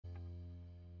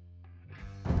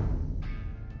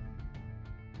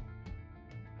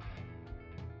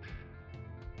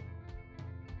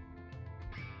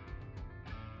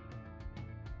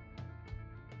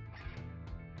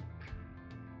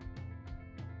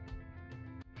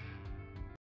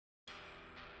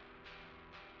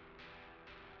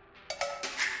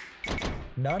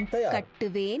நான் தயார்.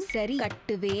 கட்டுவேன். சரி,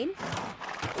 கட்டுவேன்.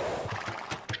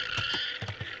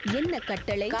 என்ன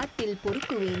கட்டளை? காட்டில்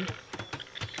பொறுக்குவேன்.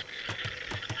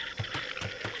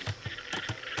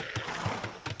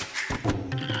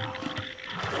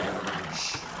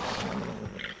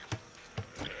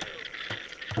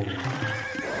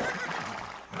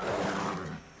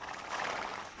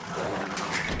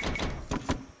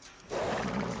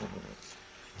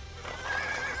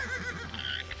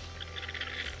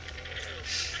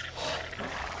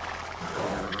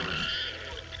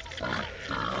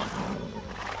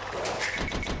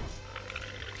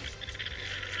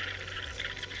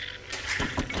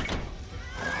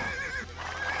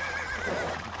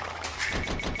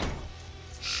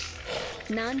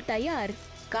 நான் தயார்.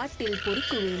 காட்டில்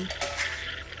பொறுக்குவேன்.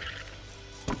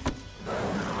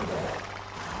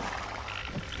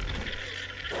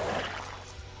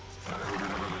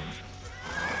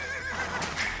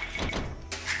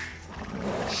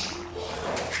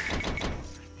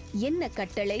 என்ன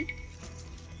கட்டளை?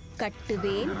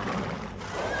 கட்டுவேன்.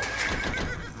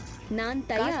 நான்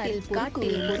தயார்.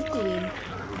 காட்டில் பொறுக்குவேன்.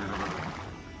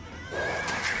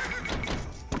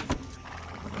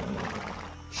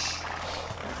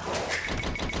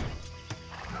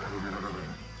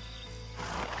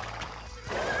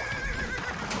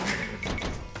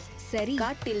 சரி,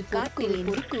 காட்டில்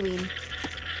பொறுக்குவேன்.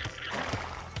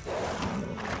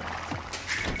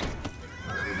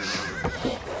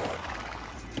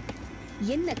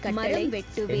 என்ன கட்டளை?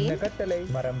 வெட்டுவேன். என்ன கட்டளை?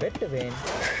 மரம் வெட்டுவேன்.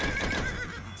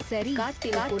 சரி,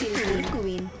 காட்டில்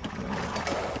பொறுக்குவேன்.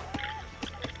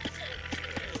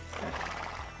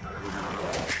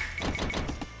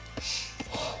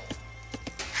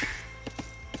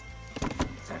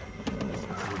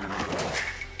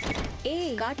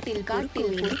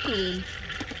 காட்டில் பொறுக்குவேன்.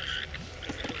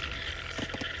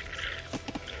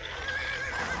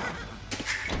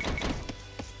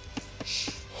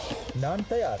 நான்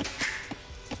தயார்.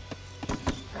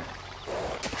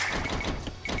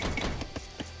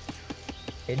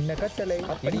 என்ன கட்டளை?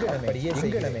 அப்படியே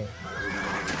செய்யணுமே.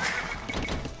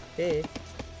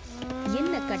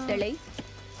 என்ன கட்டளை?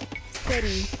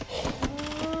 சரி,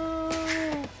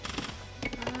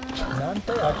 நான்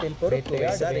தயார். காட்டில்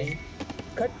பொறுக்குவேன். சரி,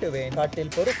 கட்டுவேன்.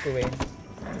 காட்டில் பொறுக்குவேன்.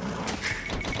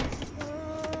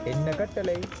 என்ன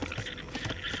கட்டளை?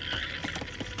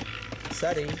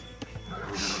 சரி,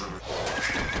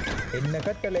 என்ன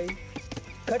கட்டளை?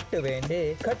 கட்டுவேன்.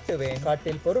 கட்டுவேன்.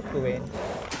 காட்டில் பொறுக்குவேன்.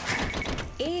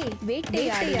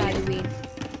 வேட்டையாடுவேன்.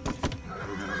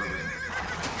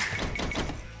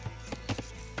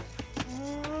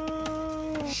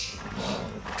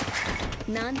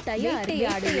 நான் தயார்.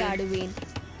 வேட்டையாடுவேன்.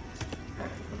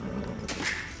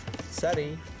 சரி,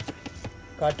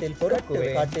 காட்டில்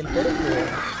பொறுக்குவேன். காட்டில்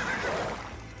பொறுக்குவேன்.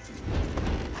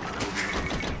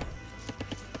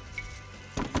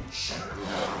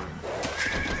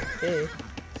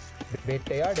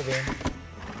 வேட்டையாடுவேன்.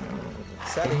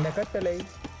 சரி, என்ன கட்டளை?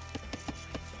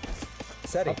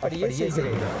 சரி, அப்படியே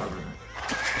செய்கிறேன்.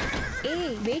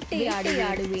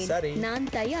 வேட்டையாடுவேன். சரி, நான்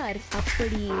தயார்.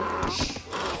 அப்படியே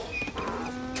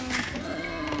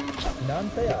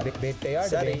நான் தயார்.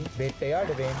 வேட்டையாடுவேன்.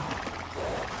 வேட்டையாடுவேன்.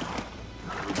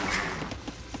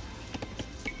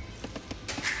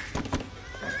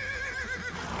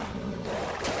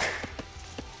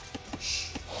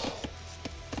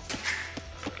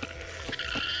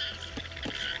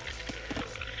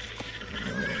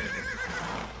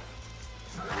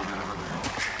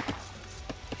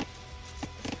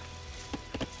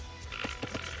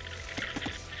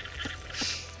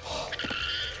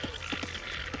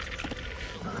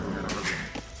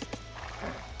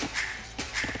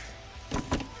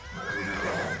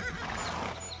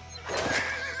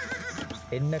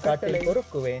 என்ன கட்டளை?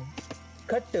 பொறுக்குவேன்.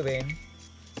 கட்டுவேன்.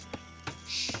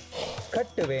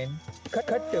 கட்டுவேன்.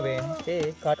 கட்டுவேன்.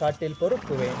 காட்டில்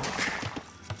பொறுக்குவேன்.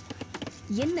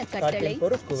 என்ன கட்டளை?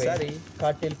 பொறுக்குவேன். சரி,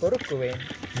 காட்டில் பொறுக்குவேன்.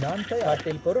 நான்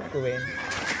காட்டில் பொறுக்குவேன்.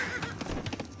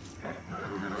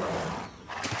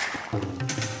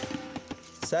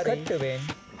 சரி, கட்டுவேன்.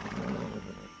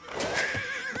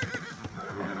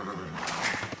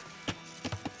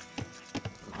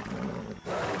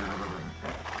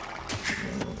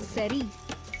 சரி,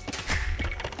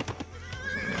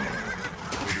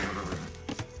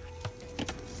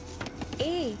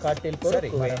 காட்டில்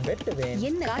பொறுக்குவேன். வெட்டுவேன்.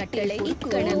 என்ன கட்டளை?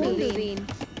 கட்டுவேன்.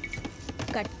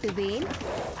 கட்டுவேன்.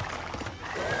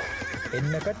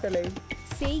 என்ன கட்டளை?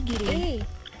 செய்கிறேன்.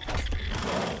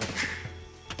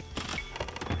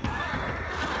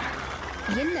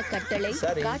 என்ன கட்டளை?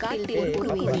 சரி, காட்டில்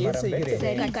பொறுக்குவேன். செய்கிறேன்.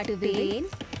 சரி, கட்டுவேன்.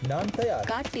 நான் தயார்.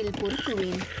 காட்டில்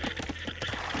பொறுக்குவேன்.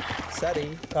 சரி,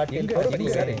 காட்டில்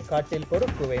பொறுக்குவேன். காட்டில்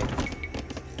பொறுக்குவேன்.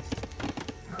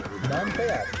 நான்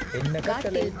தயார். என்ன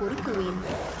கட்டளை? காட்டில் பொறுக்குவேன்.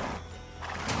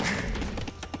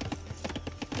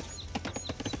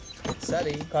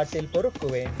 சரி, காட்டில்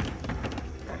பொறுக்குவேன்.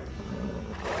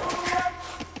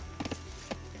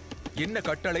 என்ன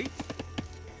கட்டளை?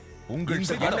 உங்கள்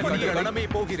கணமே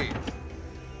போகிறேன்.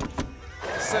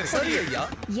 சரி சரி ஐயா.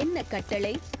 என்ன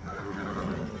கட்டளை?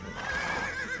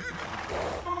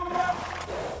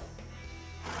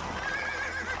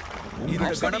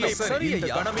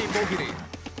 கணமே போகிறேன்.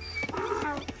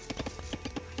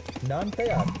 நான்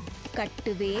தயார்.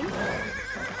 கட்டுவேன்.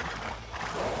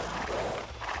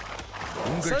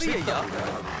 சரி ஐயா.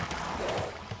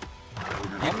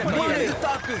 என்ன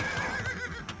தாக்கு?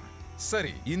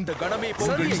 சரி, இந்த கணமே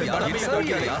போகிறேன்.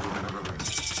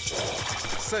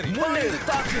 சரி, முன்னேறு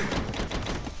தாக்கு.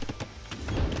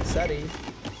 சரி,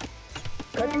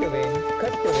 கட்டுவேன்.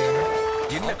 கட்டுவேன்.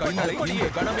 என்ன கட்டளை? இந்த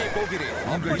கணமே போகிறேன்.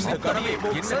 உங்கள் இந்த கணமே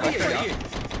போகிறேன்.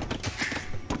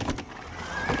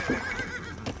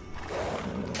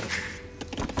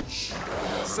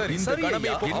 சரி, இந்த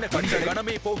கணமே என்ன கட்டளை?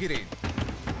 கணமே போகிறேன்.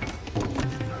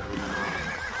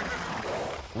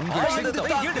 உங்கள்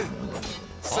ஆயுதத்தை எடு.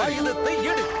 ஆயுதத்தை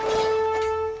எடு.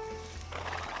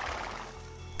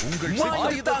 உங்கள்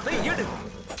ஆயுதத்தை எடு.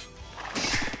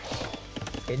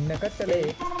 என்ன கட்டளை?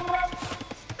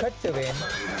 கட்டுவேன்.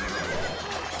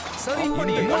 சரி,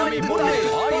 இந்த கணமே போகிறேன்.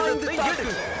 ஆயுதத்தை எடு.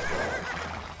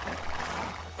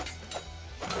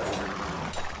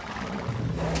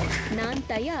 நான்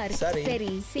தயார். சரி. சரி,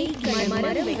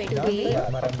 மரம் வெட்டுவேன்.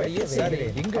 அப்படியே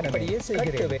செய்கிறேன். அப்படியே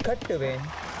செய்கிறேன். கட்டுவேன்.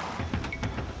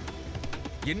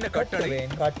 என்ன கட்டளை?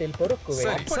 காட்டில்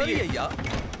பொறுக்குவேன். சரி ஐயா.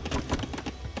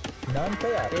 நான்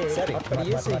தயார். சரி,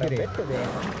 அப்படியே செய்கிறேன்.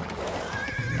 வெட்டுவேன்.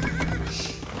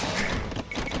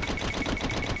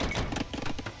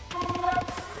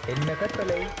 என்ன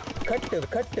கட்டளை?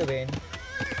 கட்டுவேன்.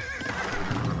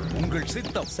 உங்கள்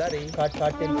சித்தம். சரி,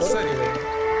 காட்டில் பொறுக்குவேன்.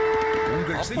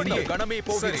 உங்கள் சித்தம். கணமே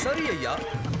போகிறேன். சரி ஐயா.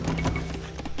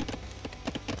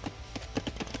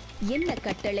 என்ன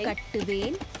கட்டளை?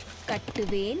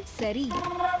 கட்டுவேன். சரி.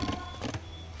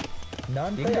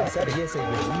 நான் தயார். சரியே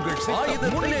செய்கிறேன். உங்கள்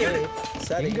ஆயுதத்தை எடு.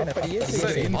 சரி, அப்படியே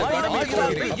செய்கிறேன்.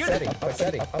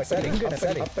 சரி,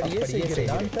 அப்படியே செய்கிறேன்.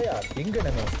 நான் தயார்.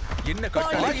 எங்கனமே. என்ன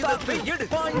கட்டளை? ஆயுதத்தை எடு.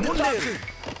 முன்னேறு.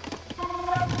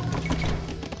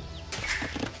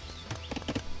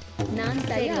 நான்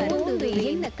தயார்.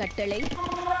 என்ன கட்டளை?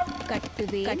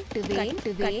 கட்டுவேன்.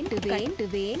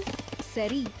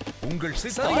 சரி. உங்கள்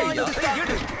சித்தம். ஆயுதத்தை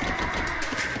எடு.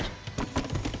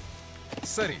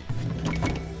 சரி.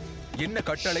 என்ன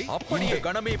கட்டளை? அப்படியே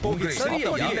கணமே போகிறேன். சரி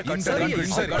ஐயா. என்ன கட்டளை?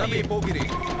 இந்த கணமே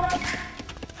போகிறேன்.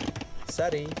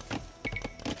 சரி,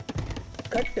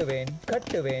 கட்டுவேன்.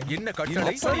 என்ன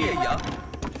கட்டளை? சரி ஐயா.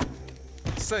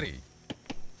 சரி.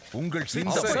 உங்கள்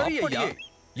சித்தம். சரி ஐயா.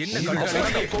 என்ன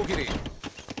கட்டளை? போகிறேன்.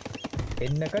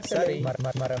 என்ன கட்டளை?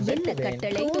 மரம் என்ன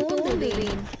கட்டளை?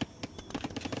 தூண்டுவேன்.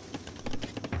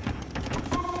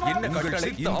 என்ன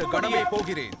கட்டளை? இந்த கணமே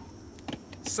போகிறேன்.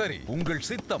 சரி, உங்கள்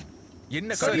சித்தம்.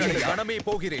 என்ன கட்டளை? கணமே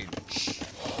போகிறேன்.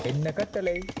 என்ன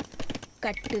கட்டளை?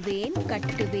 கட்டுவேன்.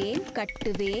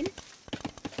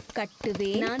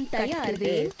 நான் தயார்.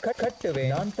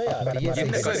 கட்டுவேன். நான் தயார்.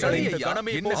 என்ன கட்டளை?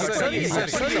 கணமே போகிறேன்.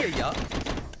 சரி ஐயா.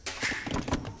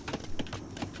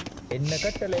 என்ன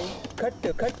கட்டளை?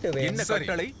 கட்டுவேன். என்ன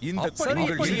கட்டளை? இந்த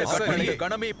கட்டளை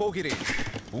கணமே போகிறேன்.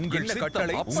 உங்கள்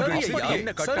கட்டளை? என்ன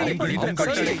கட்டளை? என்ன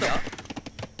கட்டளை?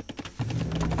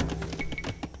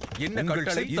 என்ன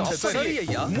கட்டளை? இந்த சரி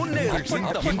ஐயா. முன்னேறு.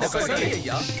 இந்த கட்டளை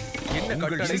ஐயா. என்ன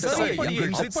கட்டளை?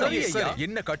 சரி ஐயா.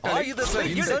 என்ன கட்டளை? ஆயுதத்தை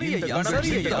சரி ஐயா.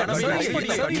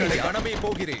 கணமே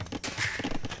போகிறேன்.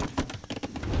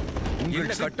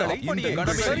 உங்கள் கட்டளை? இந்த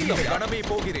கணமே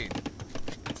போகிறேன்.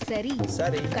 சரி.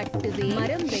 கட்டுவேன்.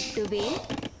 மரம் வெட்டுவேன்.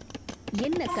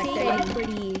 என்ன கட்டளை?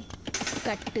 அப்படியே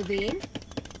கட்டுவேன்.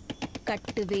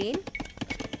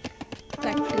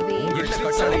 என்ன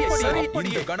கட்டளை? சரி,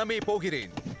 இந்த கணமே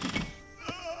போகிறேன்.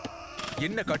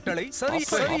 என்ன கட்டளை? சரி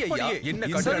ஐயா. என்ன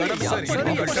கட்டளை? சரி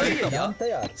ஐயா.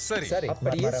 சரி,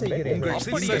 அப்படியே செய்கிறேன்.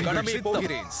 உங்கள் கணமே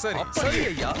போகிறேன். சரி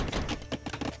ஐயா.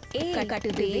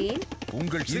 கட்டுவேன்.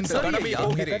 உங்கள் கணமே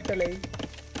போகிறேன். கட்டளை?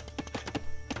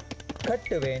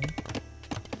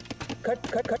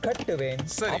 கட்டுவேன்.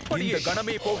 சரி, இந்த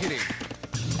கணமே போகிறேன்.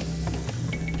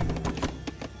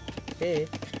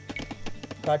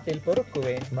 காட்டில்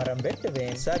பொறுக்குவேன். மரம்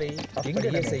வெட்டுவேன். சரி,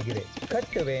 அப்படியே செய்கிறேன்.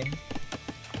 கட்டுவேன்.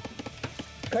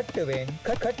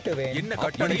 என்ன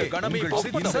கட்டளை? கணமே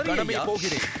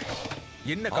போகிறேன்.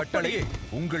 என்ன கட்டளை?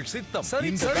 உங்கள் சித்தம்.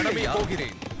 இந்த கணமே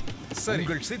போகிறேன். சரி,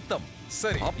 உங்கள் சித்தம்.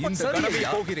 சரி, இந்த கணமே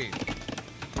போகிறேன்.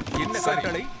 என்ன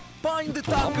கட்டளை பாய்ந்து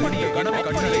தாக்கு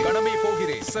கடமை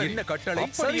போகிறேன் என்ன கட்டளை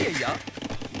சரி ஐயா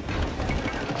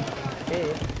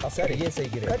சரியே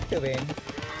செய்கிறேன் கட்டுவேன்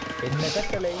என்ன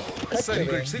கட்டளை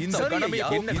கட்டுவேன் இந்த கடமை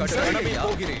என்ன கட்டளை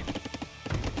போகிறேன்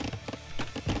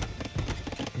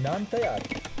நான் தயார்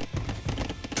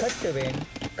கட்டுவேன்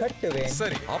கட்டுவேன்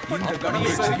சரி இந்த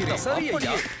கடமை போகிறேன் சரி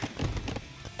ஐயா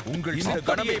உங்கள் இந்த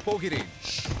கடமை போகிறேன்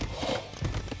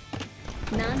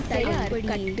நான் தயார்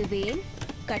கட்டுவேன்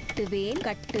கட்டுவேன்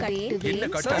கட்டுவேன் என்ன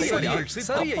கட்டளை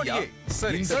சரி ஐயா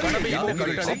சரி இந்த கடமை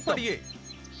உங்கள் அப்படியே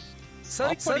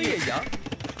சரி ஐயா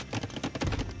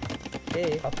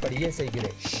அப்படியே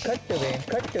செய்கிறேன் கட்டுவேன்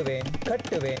கட்டுவேன்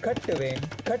கட்டுவேன் கட்டுவேன்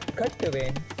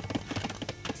கட்டுவேன்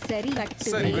சரி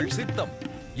கட்டுவேன் உங்கள் சித்தம்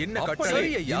என்ன கட்டளை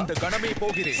இந்த கடமை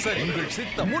போகிறேன் சரி உங்கள்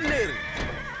சித்தம் முன்னேறு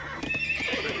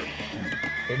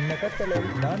என்ன கட்டளை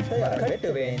நான் தயார்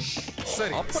கட்டுவேன்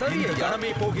சரி இந்த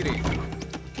கடமை போகிறேன்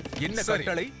என்ன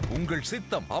கட்டளை உங்கள்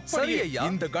சித்தம் அப்படியே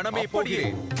இந்த கடமை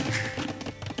போகிறேன்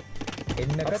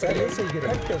என்ன கட்டளை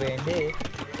செய்கிறேன் கட்டுவேன்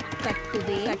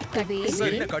கட்டுவேன்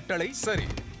என்ன கட்டளை சரி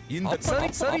இந்த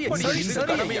சரி இந்த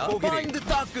கடமை போகிறேன் இந்த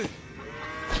தாக்கு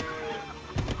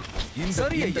இந்த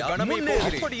சரி இந்த கடமை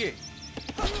போகிறேன் அப்படியே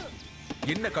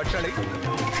என்ன கட்டளை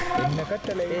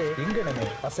இங்கனமே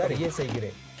சரியே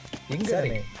செய்கிறேன்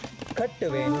இங்கனமே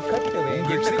கட்டுவேன் கட்டுவேன்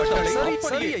என்ன கட்டளை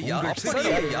சரி ஐயா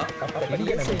சரி ஐயா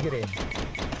அப்படியே செய்கிறேன்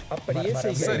அப்படியே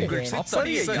செய்கிறேன்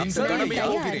சரி இந்த கடமை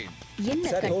போகிறேன் என்ன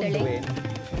கட்டளை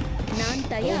நான்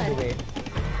தயார்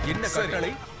என்ன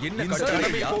கட்டளை என்ன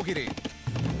கட்டளை போகிறேன்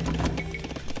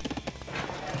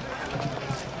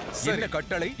என்ன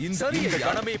கட்டளை இந்த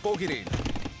கடமை போகிறேன்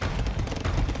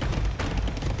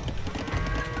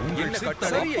உங்கள்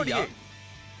கட்டளை அப்படியே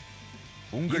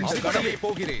உங்கள் கடமை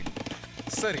போகிறேன்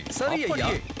சரி சரி ஐயா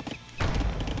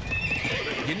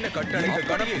என்ன கட்டளை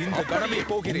இந்த கடமை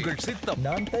போகிறேன் உங்கள் சித்தம்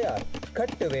நான் தயார்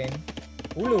கட்டுவேன்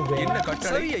உழுவேன் என்ன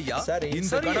கட்டளை ஐயா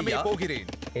இந்த கடமை போகிறேன்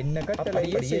என்ன கட்டளை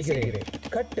செய்கிறேன்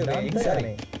கட்டுவேன்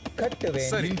சரி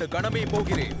கட்டுவேன் சரி இந்த கடமை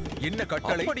போகிறேன் என்ன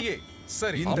கட்டளை அப்படியே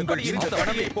சரி இந்த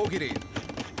கடமை போகிறேன்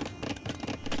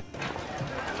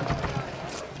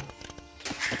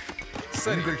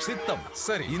சரிகள் சித்தம்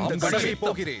சரி இந்த கடமை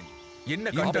போகிறேன் என்ன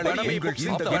கட்டளை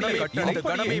இந்த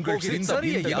கடமை போகிறேன் சரி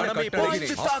இந்த கடமை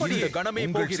போகிறேன் இந்த கடமை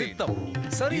போகிறேன்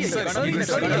சரி இந்த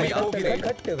கடமை போகிறேன்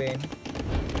கட்டுவேன்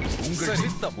உங்கள்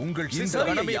சித்தம் உங்கள் இந்த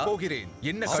கடமை போகிறேன்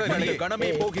என்ன கட்டளை கடமை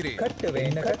போகிறேன்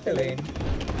கட்டுவேன் கட்டுவேன்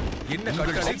என்ன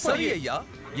கட்டளை சரி ஐயா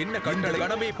என்ன கட்டளை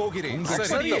கடமை போகிறேன்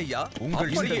சரி ஐயா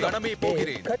உங்கள் இந்த கடமை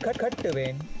போகிறேன்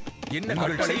கட்டுவேன் என்ன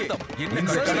கட்டளை என்ன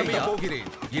கடமை போகிறேன்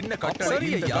என்ன கட்டளை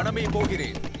இந்த கடமை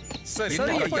போகிறேன் சரி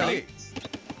என்ன கட்டளை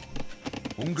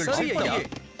உங்கள் ஐயா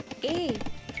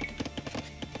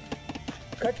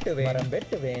கட்டுவேன் மரம்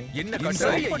வெட்டுவேன் என்ன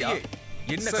கட்டளை ஐயா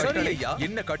என்ன கட்டளை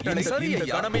என்ன கட்டளை இந்த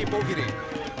கடமை போகிறேன்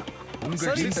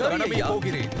உங்கள் இந்த கடமை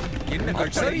போகிறேன் என்ன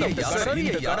கட்டளை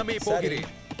இந்த கடமை போகிறேன்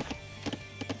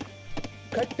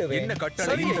கட்டுவேன் என்ன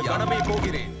கட்டளை இந்த கடமை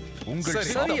போகிறேன் உங்கள்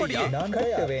சித்தப்படியே நான்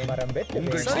கட்டுவேன் மரம் வெட்டுவேன்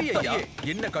உங்கள் சித்தப்படியே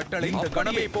என்ன கட்டளை இந்த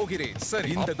கடமை போகிறேன் சரி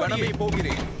இந்த கடமை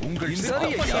போகிறேன் உங்கள்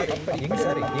சித்தப்படியே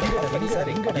சரி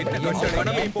என்ன கட்டளை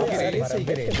கடமை போகிறேன்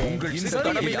உங்கள் சித்த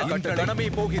கடமை இந்த கடமை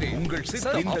போகிறேன் உங்கள்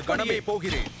சித்த இந்த கடமை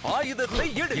போகிறேன் ஆயுதத்தை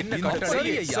எடு என்ன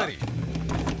கட்டளை சரி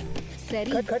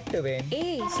சரி கட்டுவேன்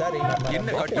சரி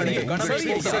என்ன கட்டளை கடமை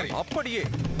போகிறேன் அப்படியே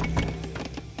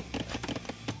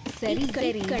சரி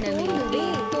சரி கணமே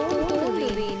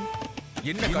தோன்றுவேன்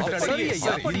என்ன கட்டளை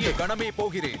அப்படியே கடமை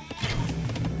போகிறேன்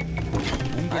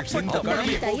உங்கள் சித்த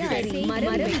கடமை போகிறேன்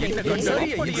என்ன கட்டளை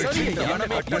உங்கள் சித்த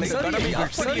கடமை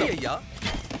சரி ஐயா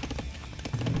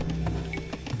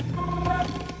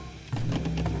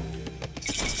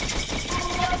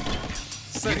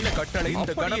சரி கட்டளை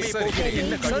இந்த கடமை போகிறேன்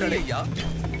என்ன கட்டளை ஐயா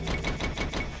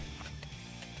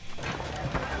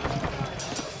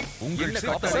உங்கள்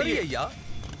கட்டளை ஐயா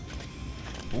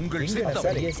உங்கள் சித்தம்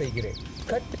சரியே செய்கிறேன்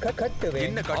கட்டுவேன்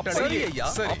என்ன கட்டளை ஐயா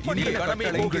அப்படியே கடமை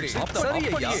போகிறேன் சரி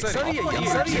ஐயா சரி ஐயா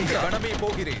சரி இந்த கடமை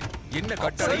போகிறேன் என்ன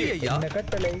கட்டளை ஐயா என்ன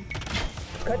கட்டளை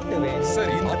கட்டுவேன்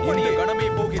சரி அப்படியே கடமை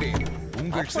போகிறேன்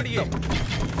உங்கள் சித்தம்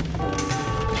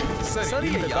சரி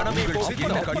ஐயா கடமை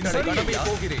போகிறேன் கட்டளை கடமை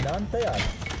போகிறேன் நான் தயார்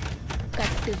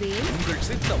கட்டுவேன் உங்கள்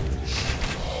சித்தம்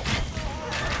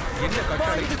என்ன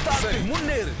கட்டளை சரி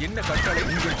முன்னேறு என்ன கட்டளை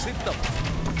உங்கள் சித்தம்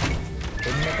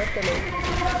என்ன கட்டளை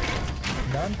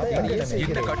நான் தயார்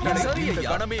என்ன கட்டளை சரி ஐயா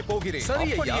கடமை போகிறேன்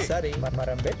சரி ஐயா சரி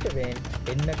மரம் வெட்டுவேன்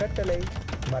என்ன கட்டளை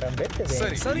மரம் வெட்டுவேன்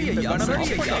சரி சரி ஐயா சரி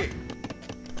ஐயா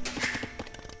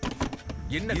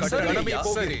என்ன கட்டளை கடமை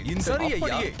போகிறேன் இந்த சரி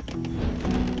ஐயா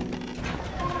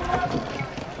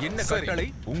என்ன கட்டளை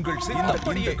உங்கள்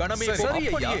சித்தப்படியே கடமை சரி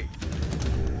ஐயா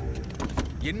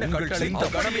என்ன கட்டளை இந்த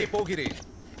கணமே போகிறேன்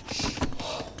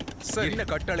சரி என்ன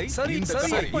கட்டளை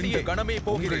இந்த கணமே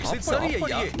போகிறேன் சரி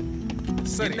ஐயா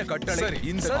சரி என்ன கட்டளை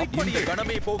இந்த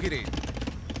கணமே போகிறேன்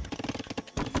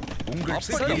உங்கள்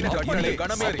சிறிய கட்டளை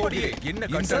கணமே போகிறேன் என்ன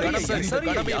கட்டளை இந்த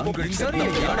கணமே உங்கள் சிறிய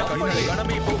கட்டளை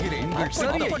கணமே போகிறேன் உங்கள்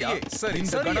சிறிய சரி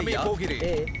இந்த கணமே போகிறேன்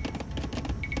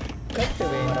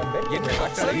என்ன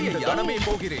கட்டளை இந்த கணமே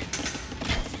போகிறேன்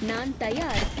நான்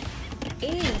தயார்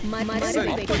மரம்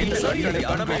வெட்டுவேன்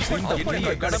கணமே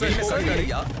இந்த கணமே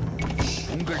சரியா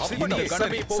உங்கள் சிறிய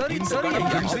கணமே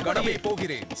இந்த கணமே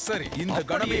போகிறேன் சரி இந்த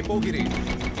கணமே போகிறேன்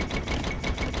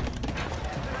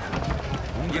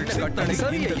உங்கள் கட்டளை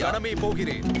இந்த கணமே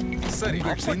போகிறேன் சரி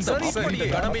இந்த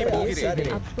கணமே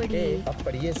போகிறேன்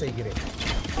அப்படியே செய்கிறேன்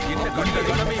என்ன கட்டளை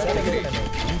கணமே போகிறேன்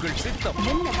உங்கள் சித்தம்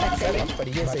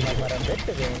அப்படியே செய்ய மரம்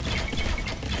வெட்டுவேன்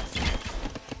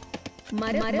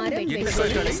மரம் என்ன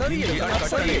கட்டளை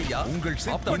சரியா உங்கள்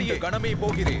சித்தம் இந்த கணமே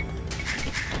போகிறேன்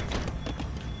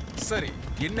சரி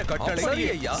என்ன கட்டளை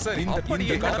சரியா சரி இந்த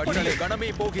கட்டளை கணமே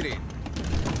போகிறேன்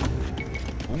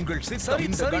உங்கள் சித்தம்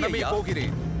இந்த கணமே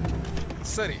போகிறேன்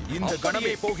சரி இந்த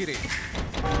கணமே போகிறேன்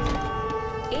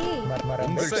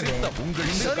உங்கள் சித்தம் உங்கள்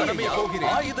இந்த கணமே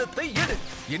போகிறேன் ஆயுதத்தை எடு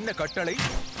என்ன கட்டளை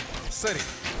சரி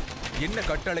என்ன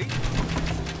கட்டளை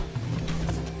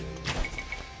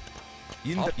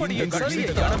இந்த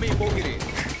கணமே போகிறேன்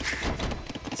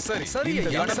சரி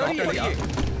இந்த கட்டளையா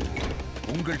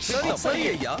உங்கள் சித்தம்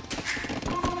சரியா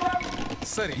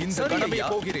சரி இந்த கணமே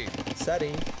போகிறேன்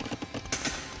சரி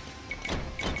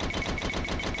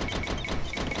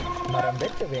மரம்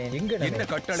வெட்டுவேன் என்ன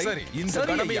கட்டளை சரி இந்த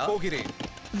கணமே போகிறேன்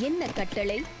என்ன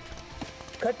கட்டளை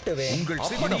கட்டுவேன் உங்கள்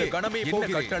சிறிய கணமே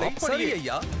போகிறேன்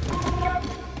சரியா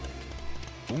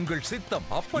உங்கள் சித்தம்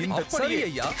இந்த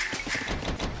சரியா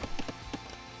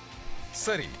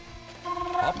சரி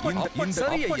இந்த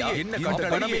சரியா என்ன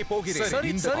கட்டளை போகிறேன்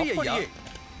இந்த சரியா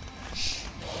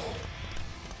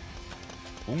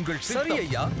உங்கள்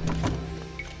சரியா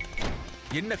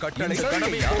என்ன கட்டளை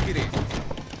கணமே போகிறேன்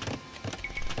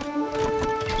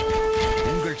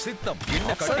உங்கள் சித்தம்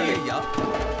என்ன கட்டளையா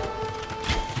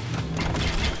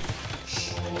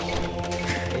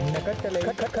என்ன கட்டளை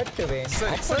கட்டுவேன்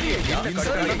சரியா என்ன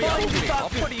கட்டளை போகிறேன்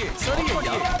அப்படியே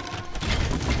சரியா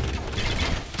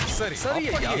சரி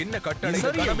சரியா என்ன கட்டளை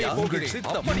கணமே போகிறேன்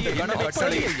சித்தம் இந்த கண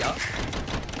கட்டளையா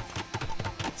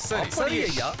சரி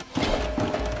சரியா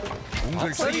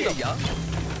உங்கள் சரியா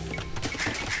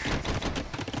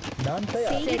நான்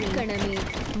தயார் கணமே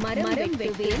மரம்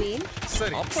வெட்டுவேன்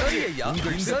சரி சரியா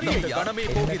உங்கள் இந்த கணமே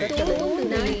போகிறேன்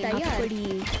நான் தயார்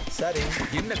சரி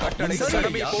என்ன கட்டளை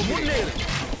கணமே போகிறேன்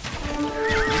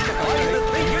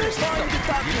ஆயுதத்தை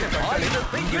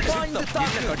எடு ஆயுதத்தை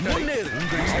எடு என்ன கட்டளை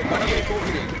உங்கள் இந்த கணமே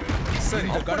போகிறேன் சரி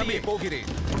இந்த கணமே போகிறேன்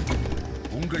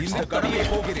உங்கள் இந்த கணமே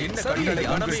போகிறேன் என்ன கட்டளை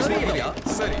கணமே சரியா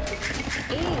சரி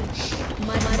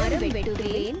மரம்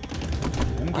வெட்டுவேன்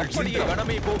உங்கள் இந்த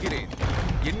கணமே போகிறேன்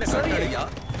என்ன கட்டளையா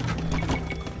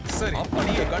சரி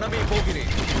அப்படியே கணமே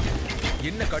போகிறேன்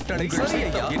என்ன கட்டளை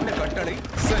சரியா என்ன கட்டளை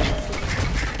சரி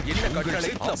என்ன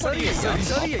கட்டளை அப்படியே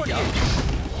சரியா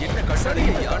என்ன கட்டளை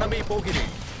கணமே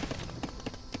போகிறேன்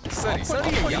சரி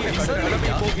சரியா என்ன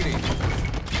கட்டளை போகிறேன்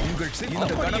உங்கள்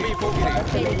இந்த கணமே போகிறேன்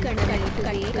சரி கணமே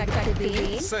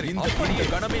கட்டுவேன் சரி இந்த படிய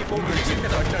கணமே போகிறேன் என்ன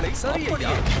கட்டளை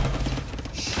சரியா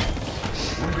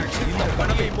உங்கள் இந்த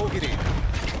கணமே போகிறேன்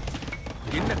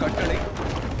என்ன கட்டளை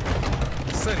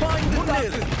சரி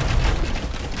முன்னேறு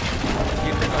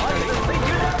என்ன கட்டளை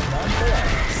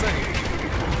சரி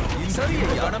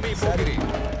இந்த கணமே போகிறேன்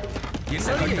என்ன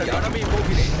கட்டளை கணமே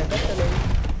போகிறேன்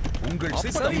உங்கள்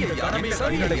சித்தம் கணமே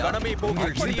கட்டளை கணமே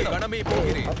போகிறேன் சிறிய கணமே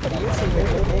போகிறேன்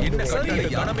என்ன கட்டளை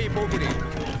கணமே போகிறேன்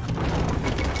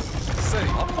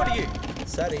சரி அப்படியே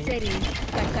சரி சரி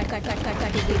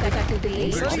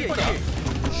கட்டுவேன் சரியா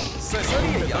சரி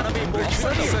சரி கணமே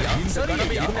போகிறேன் இந்த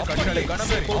கணமே என்ன கட்டளை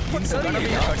கணமே இந்த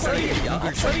கணமே கட்டளையா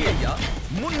சரியா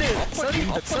முன்னேறு சரி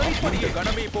இந்த சரிப்படியே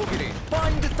கணமே போகிறேன்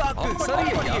பாய்ந்து தாக்கு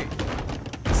சரியா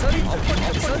சரி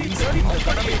சரி சரி இந்த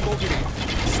கணமே போகிறேன்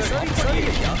சரி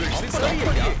சரியா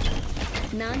சரியா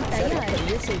நான் தயார்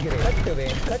அப்படியே செய்கிறேன்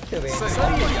கட்டுவேன்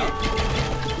சரியா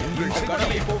உங்கள்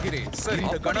கணமே போகிறேன் சரி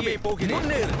இந்த கணமே போகிறேன்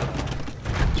முன்னேறு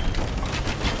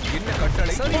என்ன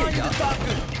கட்டளை சரியா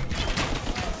தாக்கு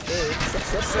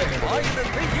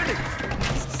ஆயுதத்தை எடு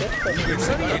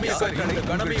சரியா இந்த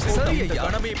கணமே சரியா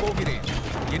கணமே போகிறேன்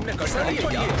என்ன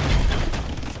கட்டளையா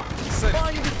சரி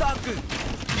பாய்ந்து தாக்கு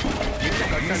என்ன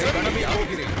கட்டளை கணமே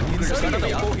போகிறேன் இந்த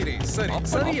கணமே போகிறேன் சரி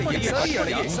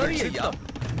சரியா சரியா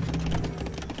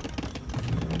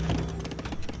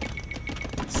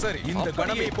சரி இந்த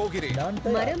கணமே போகிறேன்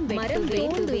மரம்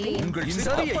வெட்டுவேன் உங்கள்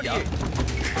சரியா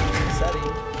சரி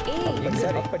ஏ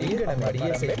சரி அப்படியே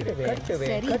செய்கிறேன்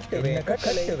கட்டுவேன் கட்டுவேன்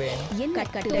கட்டுவேன் என்ன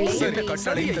கட்டளை என்ன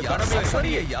கட்டளை இந்த கணமே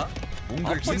சரி ஐயா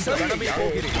உங்கள் சித்த கணமே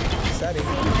போகிறேன் சரி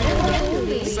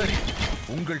சரி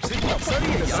உங்கள் சித்தம் சரி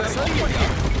ஐயா சரி ஐயா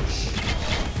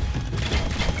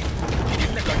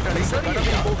என்ன கட்டளை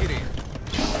கணமே போகிறேன்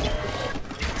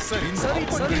சரி சரி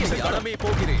சரி கணமே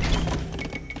போகிறேன்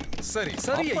சரி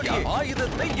சரி ஐயா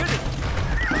ஆயுதத்தை எடு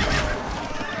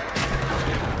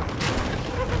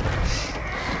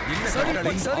என்ன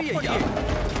கட்டளை சரி ஐயா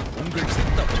உங்கள்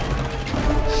சித்தம்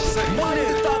சரி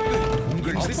தாக்கு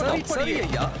உங்கள் சித்தம் சரி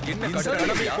ஐயா என்ன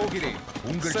கட்டளை போகிறேன்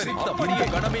உங்கள் சித்தம் இந்த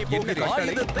கணமே போகிறேன்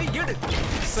ஆயுதத்தை எடு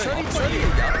சரி சரி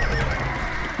ஐயா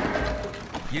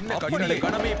என்ன கட்டளை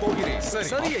கணமே போகிறேன்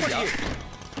சரி ஐயா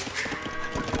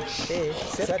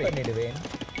செட் பண்ணிடுவேன்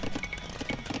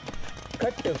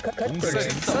கட்டு உங்கள்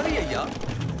சித்தம் சரி ஐயா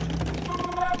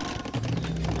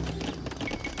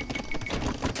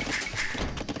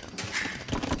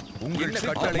உங்கள்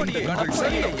கட்டளை கணம்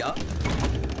சரி ஐயா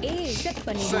ஏ செட்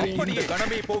சரி பண்ணிடுவேன் இந்த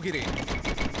கணமே போகிறேன்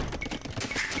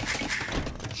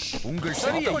உங்கள்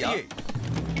சரி ஐயா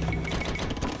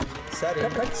சரி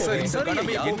சரி இந்த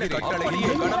கணமே என்ன கட்டளை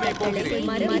இந்த கணமே போகிறேன்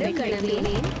மரம்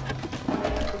வெட்டுவேன்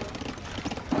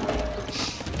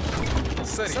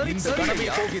சரி இந்த கணமே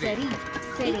போகிறேன்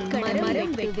சரி சரி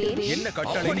மரம் வெட்டுவேன் என்ன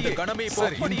கட்டளை இந்த கணமே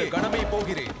போகிறேன் இந்த கணமே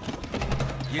போகிறேன்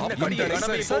என்ன கட்டளை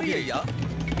கணமே சரி ஐயா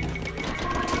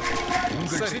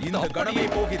உங்கள் இந்த கணமே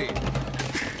போகிறேன்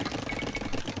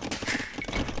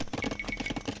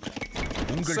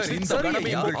உங்கள் இந்த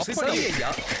கணமே உங்கள் சரி ஐயா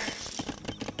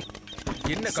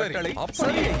என்ன கட்டளை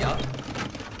சரி ஐயா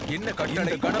என்ன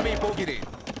கட்டளை கணமே போகிறேன்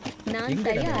நான்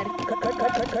தயார்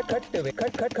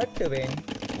கட்டுவேன்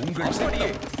உங்கள்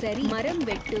சித்தம் சரி மரம்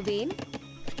வெட்டுவேன்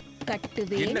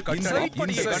கட்டுவேன் என்ன கட்டளை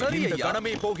இந்த சரி ஐயா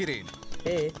கணமே போகிறேன்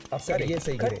அப்படியே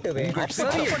செய்கிறேன் கட்டுவேன் உங்கள்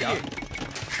சித்தம் ஐயா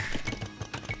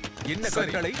என்ன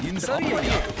கட்டளை இந்த சரி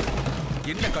ஐயா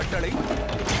என்ன கட்டளை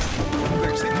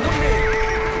உங்கள் சித்தம்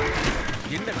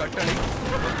என்ன கட்டளை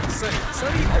சரி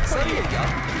சரி சரி ஐயா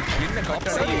என்ன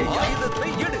கட்டளை ஆயுதத்தை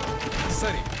எடு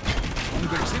சரி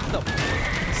உங்கள் சித்தம்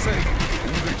சரி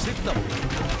உங்கள் சித்தம்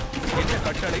என்ன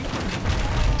கட்டளை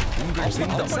உங்கள்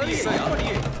சித்தம் சரி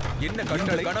அப்படியே என்ன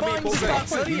கட்டளை கணமே போகிறேன்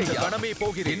சரி ஐயா கணமே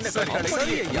போகிறேன் என்ன கட்டளை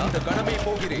சரி ஐயா இந்த கணமே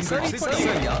போகிறேன் சரி சரி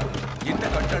ஐயா என்ன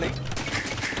கட்டளை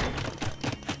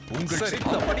உங்கள்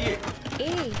சித்தம் அப்படியே ஏ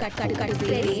கட்டுவேன்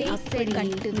சரி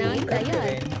நான்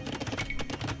தயார்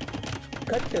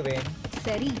கட்டுவேன்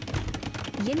சரி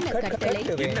என்ன கட்டளை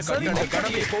என்ன கட்டளை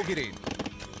கணமே போகிறேன்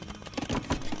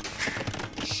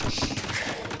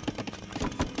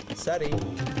சரி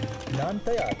நான்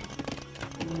தயார்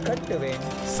கட்டுவேன்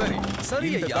சரி சரி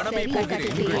ஐயா கணமே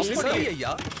போகிறேன் உங்கள் சரி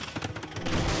ஐயா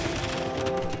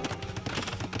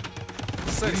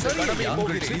சரி சரி கணமே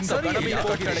போகிறேன் இந்த கணமே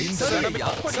போகிறேன் இந்த கணமே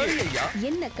சரி ஐயா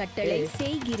என்ன கட்டளை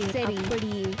செய்கிறேன் சரி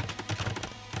அப்படியே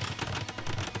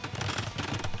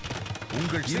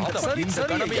உங்கள் சித்தம் இந்த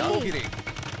கணமே போகிறேன்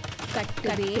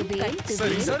கட்டுவேன்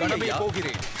சரி இந்த கணமே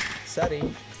போகிறேன் சரி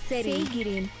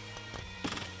செய்கிறேன்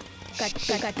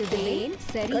கட்டுவேன்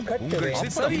சரி உங்கள்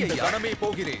சித்தம் இந்த கணமே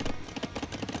போகிறேன்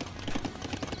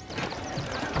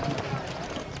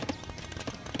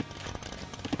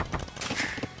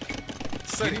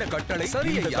சரி என்ன கட்டளை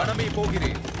சரி இந்த கணமே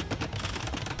போகிறேன்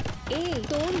ஏ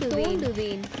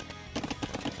தோண்டுவேன்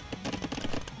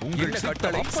உங்கள்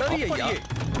கட்டளை சரி ஐயா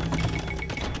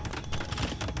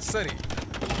சரி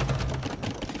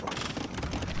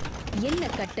என்ன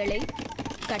கட்டளை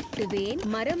கட்டுவேன்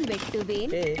மரம்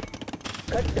வெட்டுவேன்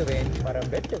கட்டுவேன் மரம்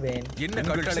வெட்டுவேன் என்ன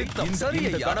கட்டளை சரி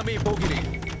ஐயா கணமே போகிறேன்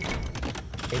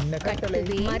என்ன கட்டளை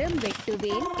கட்டுவேன் மரம்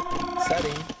வெட்டுவேன்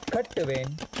சரி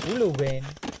கட்டுவேன் உழுவேன்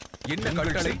என்ன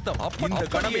கட்டளை இந்த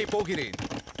கணமே போகிறேன்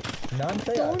நான்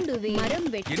தயார் தோண்டுவேன் மரம்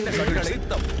என்ன வெட்டுவேன் கட்டளை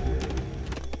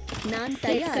நான்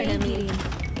தயார்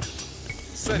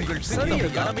சரி சரி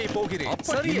கணமே போகிறேன்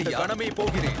சரி ஐயா கணமே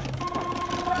போகிறேன்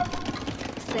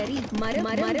சரி மரம்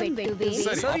வெட்டுவேன்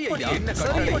சரி ஐயா என்ன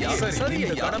கட்டளை சரி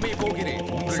ஐயா கணமே போகிறேன்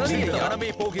சரி கணமே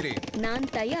போகிறேன் நான்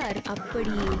தயார்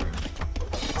அப்படியே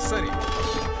சரி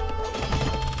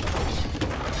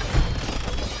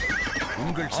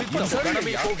உங்கள் சித்தம்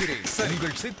கணமே போகிறேன் சரி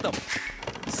உங்கள் சித்தம்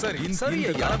சரி சரி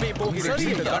கணமே போகிறேன்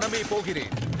இந்த கணமே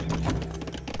போகிறேன்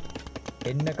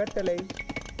என்ன கட்டளை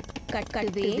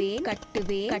கட்டுவேன்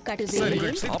சரி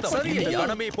உங்கள் சித்தம் சரி இந்த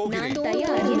கணமே போகிறேன் நான்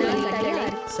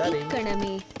தயார் சரி.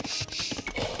 இக்கணமே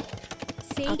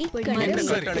என்ன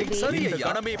கட்டளை சரி ஐயா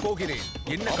கணமே போகிறேன்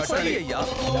என்ன கட்டளை ஐயா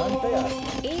நான் தயார்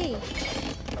ஏ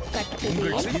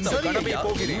உங்கள் கட்டுவேன் சித்தம் கணமே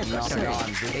போகிறேன்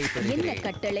என்ன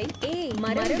கட்டளை ஏ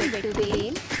மரம்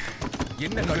வெட்டுவேன்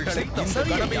என்ன கட்டளை இந்த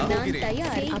கணமே நான் போகிறேன்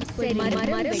தயார். அப்படி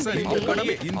மரம் சரி இந்த வெட்டுவேன்.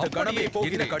 கணமே இந்த கணமே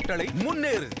போகிற கட்டளை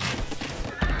முன்னேறு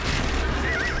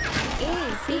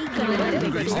சீக்கிரம் மரம்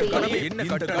இந்த வெட்டுவேன். கணமே என்ன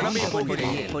கட்டளை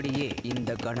போகிறேன் அப்படியே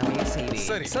இந்த கணமே செய்வேன்.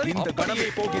 சரி சரி இந்த கணமே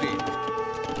போகிறேன்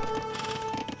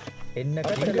என்ன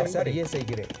கட்டளை சரியே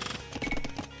செய்கிறேன்.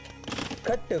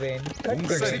 கட்டுவேன்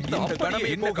உங்கள் சித்தம் இந்த கணமே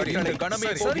என்ன கட்டளை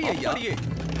கணமே சரி ஐயா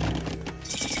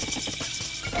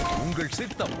உங்கள்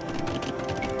சித்தம்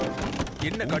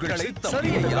என்ன கட்டளை சரி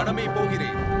ஐயா கணமே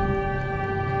போகிறேன்